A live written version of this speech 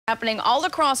Happening all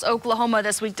across Oklahoma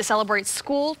this week to celebrate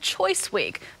School Choice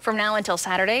Week. From now until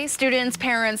Saturday, students,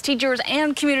 parents, teachers,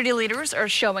 and community leaders are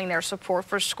showing their support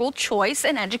for school choice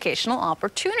and educational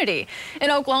opportunity.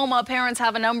 In Oklahoma, parents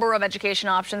have a number of education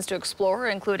options to explore,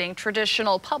 including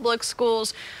traditional public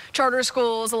schools, charter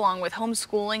schools, along with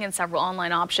homeschooling and several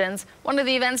online options. One of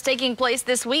the events taking place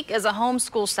this week is a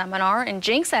homeschool seminar in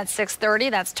Jenks at 6:30.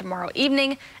 That's tomorrow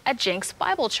evening at Jenks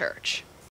Bible Church.